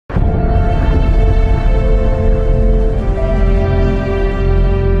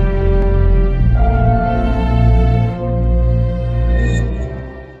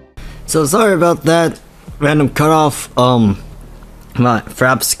So sorry about that random cutoff. My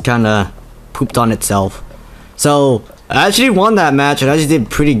Fraps kinda pooped on itself. So I actually won that match and I just did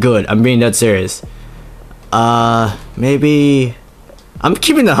pretty good. I'm being dead serious. Maybe I'm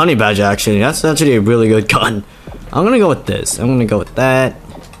keeping the honey badger actually. That's actually a really good gun. I'm gonna go with this. I'm gonna go with that.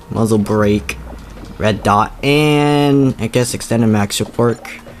 Muzzle brake, red dot, and I guess extended mag should work.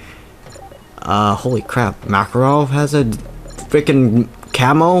 Holy crap, Makarov has a freaking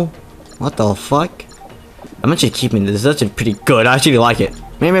camo? What the fuck? I'm actually keeping this. It's actually pretty good. I actually like it.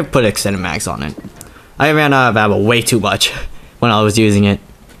 Maybe I put extended mags on it. I ran out of ammo way too much when I was using it.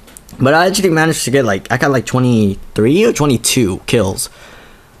 But I actually managed to get like, I got like 23 or 22 kills.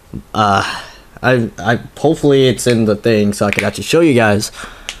 Hopefully it's in the thing so I can actually show you guys.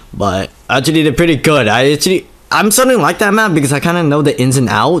 But I actually did pretty good. I'm starting to like that map because I kind of know the ins and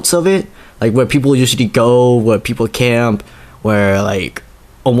outs of it. Like where people usually go, where people camp, where like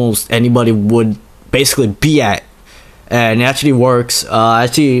almost anybody would basically be at. And it actually works.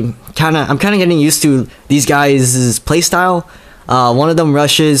 I'm kind of getting used to these guys' playstyle. One of them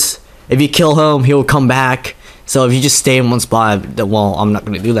rushes. If you kill him, he'll come back. So if you just stay in one spot, well, I'm not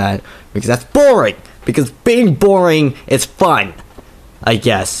gonna do that because that's boring. Because being boring is fun, I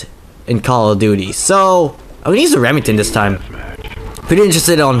guess, in Call of Duty. So I'm gonna use the Remington this time. Pretty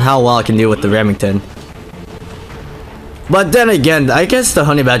interested on how well I can do with the Remington. But then again, I guess the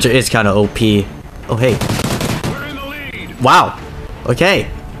Honey Badger is kind of OP. Oh hey. Wow. Okay.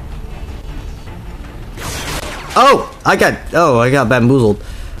 Oh, I got bamboozled.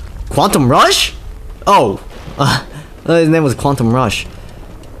 Quantum Rush? Oh. His name was Quantum Rush.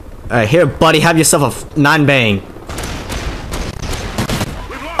 Alright, here, buddy, have yourself a 9-bang.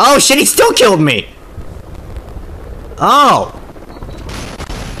 Oh shit, he still killed me! Oh.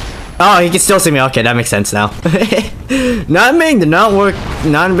 Oh, he can still see me. Okay, that makes sense now. 9-bang did not work.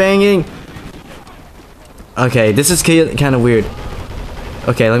 9-banging. Okay, this is kind of weird.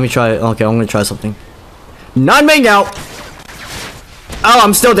 Okay, let me try. Okay, I'm gonna try something. 9-bang out. Oh,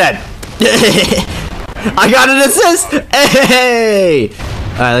 I'm still dead. I got an assist. Hey.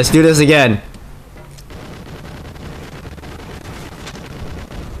 All right, let's do this again.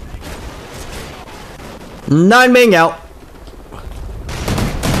 Nine-bang out.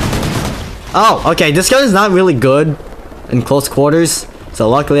 Oh, okay. This gun is not really good in close quarters. So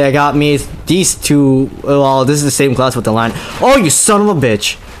luckily I got me these two. Well, this is the same class with the line. Oh, you son of a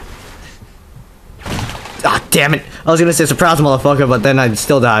bitch. Ah, damn it. I was gonna say surprise motherfucker, but then I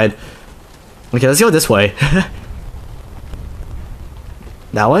still died. Okay, let's go this way.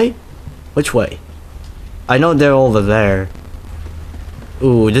 That way? Which way? I know they're over there.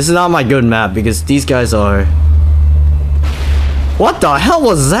 Ooh, this is not my good map because these guys are... What the hell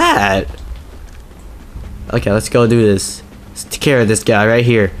was that? Okay, let's go do this. Let's take care of this guy right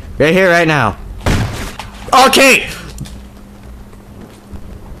here. Right here, right now. Okay!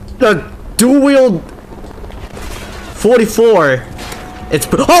 The dual wield 44. It's...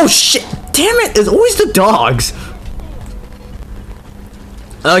 Oh shit! Damn it! It's always the dogs.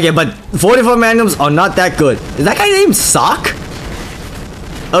 Okay, but 44 magnums are not that good. Is that guy named Sock?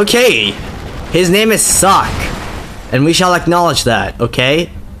 Okay. His name is Sock. And we shall acknowledge that,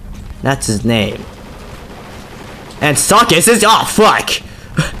 okay? That's his name. And Sock is his... Oh, fuck!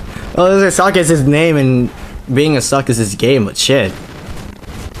 Oh, Sock is his name and being a Sock is his game, but shit.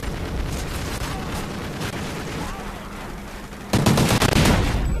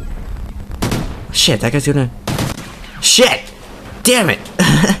 Shit, that guy's gonna... Shit! Damn it!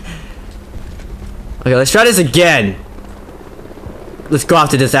 Okay, let's try this again. Let's go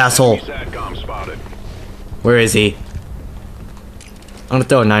after this asshole. Where is he? I'm gonna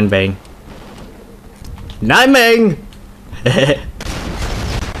throw a 9-bang. 9-bang!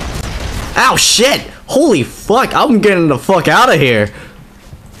 Ow, shit! Holy fuck, I'm getting the fuck out of here.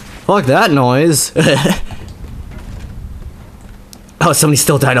 Fuck that noise. Oh, somebody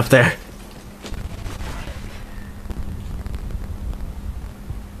still died up there.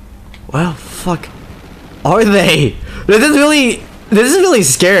 Well, fuck. Are they? This is really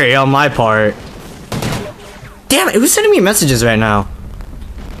scary on my part. Damn it, who's sending me messages right now?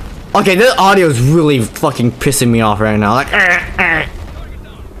 Okay, this audio is really fucking pissing me off right now. Like,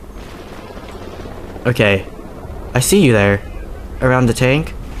 Okay. I see you there. Around the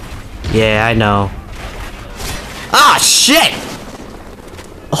tank? Yeah, I know. Ah, shit!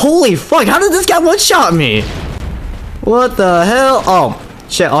 Holy fuck, how did this guy one-shot me? What the hell? Oh.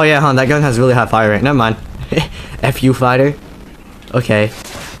 Shit, oh yeah, huh, that gun has really high fire rate. Never mind. FU fighter. Okay.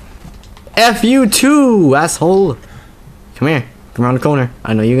 FU too, asshole. Come here. Come around the corner.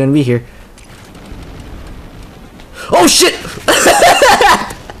 I know you're gonna be here. Oh shit!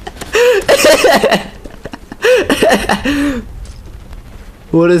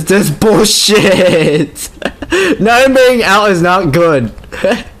 What is this bullshit? Nine being out is not good.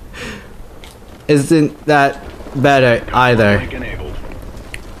 Isn't that better either?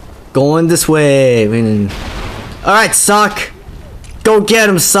 Going this way. Alright, Sock. Go get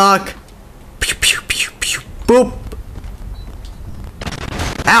him, Sock. Pew, pew, pew, pew. Boop.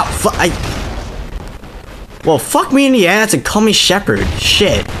 Ow. Well, fuck me in the ass and call me Shepherd.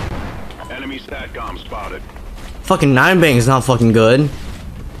 Shit. Enemy SATCOM spotted. Fucking 9-bang is not fucking good.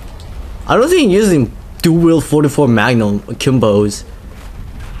 I don't think using dual 44 Magnum Kimbos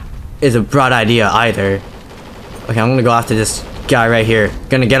is a broad idea either. Okay, I'm gonna go after this guy right here.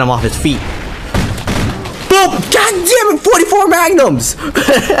 Gonna get him off his feet. Boom! God damn it! 44 Magnums!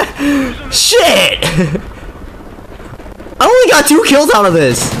 Shit! I only got 2 kills out of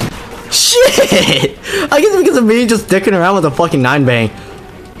this. Shit! I guess because of me just dicking around with a fucking 9-bang.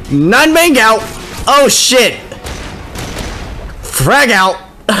 9-bang out! Oh shit! Frag out!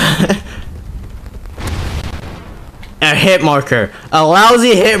 A hit marker. A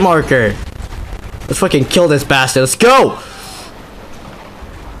lousy hit marker. Let's fucking kill this bastard. Let's go!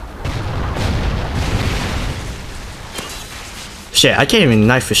 Shit, I can't even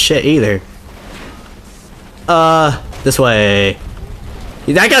knife for shit either. This way.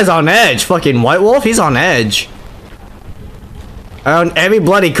 That guy's on edge. Fucking White Wolf, he's on edge. Around every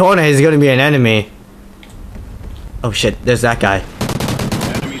bloody corner he's gonna be an enemy. Oh shit, there's that guy.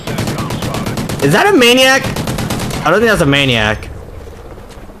 Is that a maniac? I don't think that's a maniac.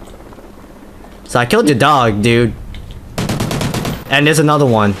 So I killed your dog, dude. And there's another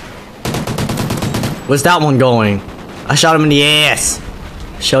one. Where's that one going? I shot him in the ass.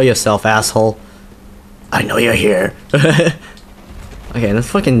 Show yourself, asshole. I know you're here. Okay, let's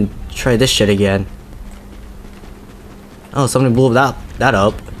fucking try this shit again. Oh, somebody blew that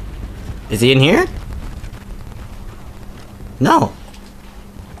up. Is he in here? No.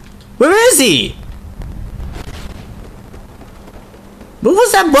 Where is he? What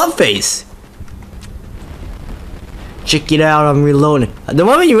was that butt face? Check it out, I'm reloading. The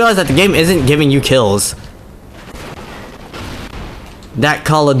moment you realize that the game isn't giving you kills. That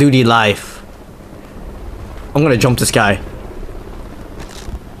Call of Duty life. I'm gonna jump this guy.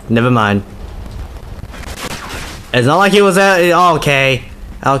 Never mind. It's not like he was at. Oh, okay.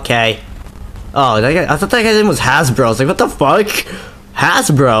 Okay. Oh, that guy, I thought that guy's name was Hasbro. I was like, what the fuck?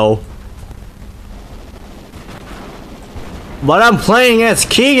 Hasbro? But I'm playing as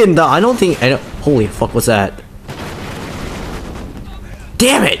Keegan though. I don't think. Holy fuck, what's that?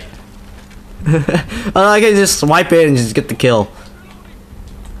 Damn it! I can just swipe it and just get the kill.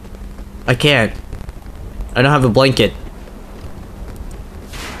 I can't. I don't have a blanket.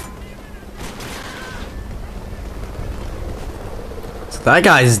 So that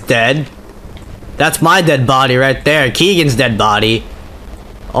guy's dead. That's my dead body right there. Keegan's dead body.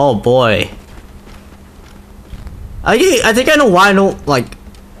 Oh boy. I think I know why I don't like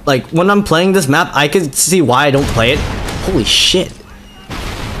when I'm playing this map. I can see why I don't play it. Holy shit!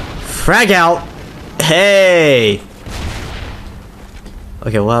 Frag out! Hey!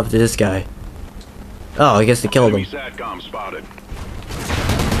 Okay, what happened to this guy? Oh, I guess they killed him.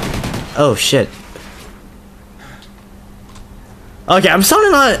 Oh shit! Okay, I'm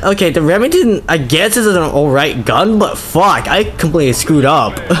starting on. Okay, the Remington, I guess, is an alright gun, but fuck, I completely screwed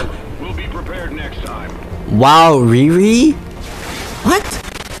up. We'll be prepared next time. Wow, Riri? What?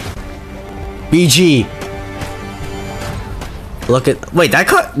 BG. Look at. Wait, that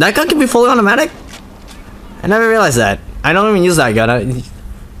gun can be fully automatic? I never realized that. I don't even use that gun.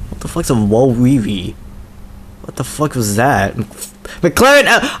 What the fuck's a Whoa Riri? What the fuck was that? McLaren.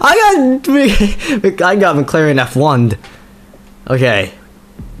 I got McLaren F1'd. Okay.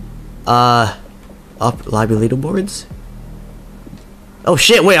 Up library leaderboards. Oh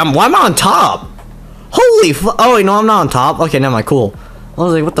shit! Wait, why am I on top? Holy fu- Oh wait, no, I'm not on top. Okay, never mind. Cool. I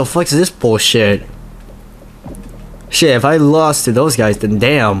was like, what the fuck is this bullshit? Shit, if I lost to those guys, then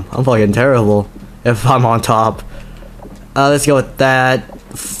damn, I'm fucking terrible. If I'm on top. Let's go with that.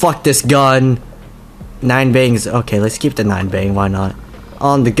 Fuck this gun. 9 bangs. Okay, let's keep the 9 bang. Why not?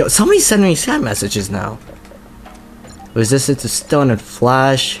 On the go. Somebody send me chat messages now. Resistant to stun and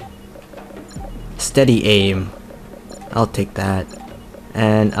flash. Steady aim. I'll take that.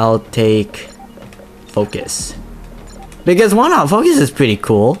 And I'll take focus. Because why not? Focus is pretty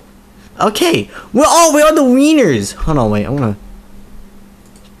cool. Okay. We're on the wieners. Hold on, wait. I wanna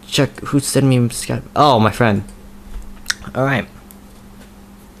check who sent me Skype. Oh, my friend. Alright.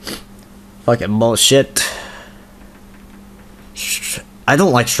 Fucking bullshit. I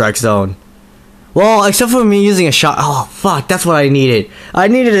don't like Strike Zone. Well, except for me using a shot. Oh, fuck. That's what I needed. I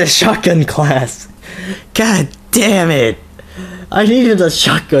needed a shotgun class. God damn it. I needed a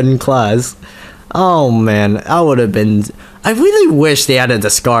shotgun class. Oh man, I would have been. I really wish they added the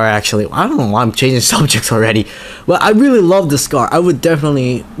scar. Actually, I don't know why I'm changing subjects already, but I really love the scar. I would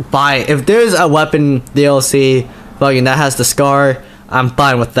definitely buy if there's a weapon DLC fucking that has the scar. I'm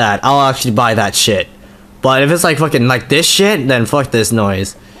fine with that. I'll actually buy that shit. But if it's like fucking like this shit, then fuck this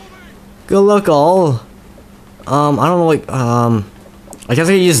noise. Good luck, all. I don't know, like I guess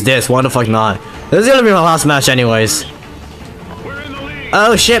I can use this. Why the fuck not? This is gonna be my last match, anyways.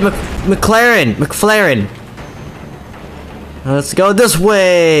 Oh shit, McFlaren. Let's go this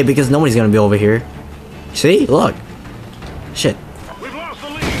way because nobody's gonna be over here. See, look. Shit. We've lost the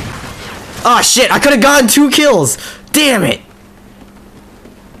lead. Oh shit! I could have gotten 2 kills. Damn it!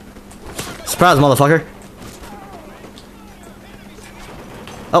 Surprise, motherfucker.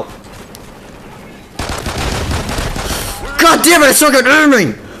 Oh. God damn it! I suck at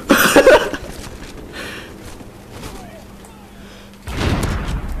aiming.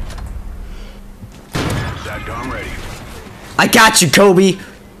 SATCOM ready. I got you, Kobe.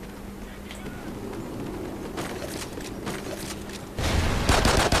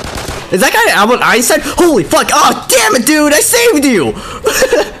 Is that guy Albert Einstein? Holy fuck! Oh damn it, dude! I saved you.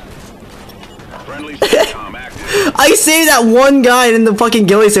 Friendly SATCOM active. I saved that one guy in the fucking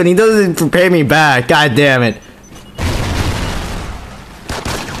ghillie suit and he doesn't prepare me back. God damn it.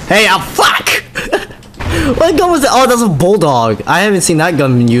 Hey, fuck! What gun was that? Oh, that's a bulldog. I haven't seen that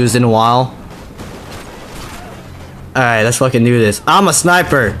gun used in a while. Alright, let's fucking do this. I'm a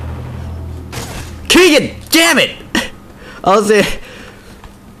sniper. Keegan! Damn it! I was there.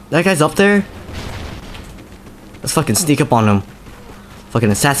 That guy's up there? Let's fucking sneak up on him. Fucking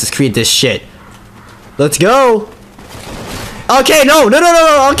Assassin's Creed this shit. Let's go! Okay, no!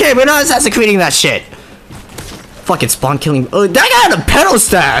 Okay, we're not Assassin's Creeding that shit. Fucking spawn killing. Oh, that guy had a pedal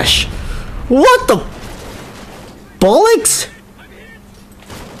stash! What the? Bullocks?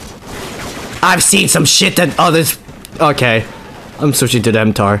 I've seen some shit that others. Okay. I'm switching to the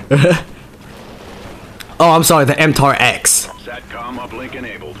MTAR. Oh, I'm sorry, the MTAR X. SATCOM uplink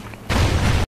enabled.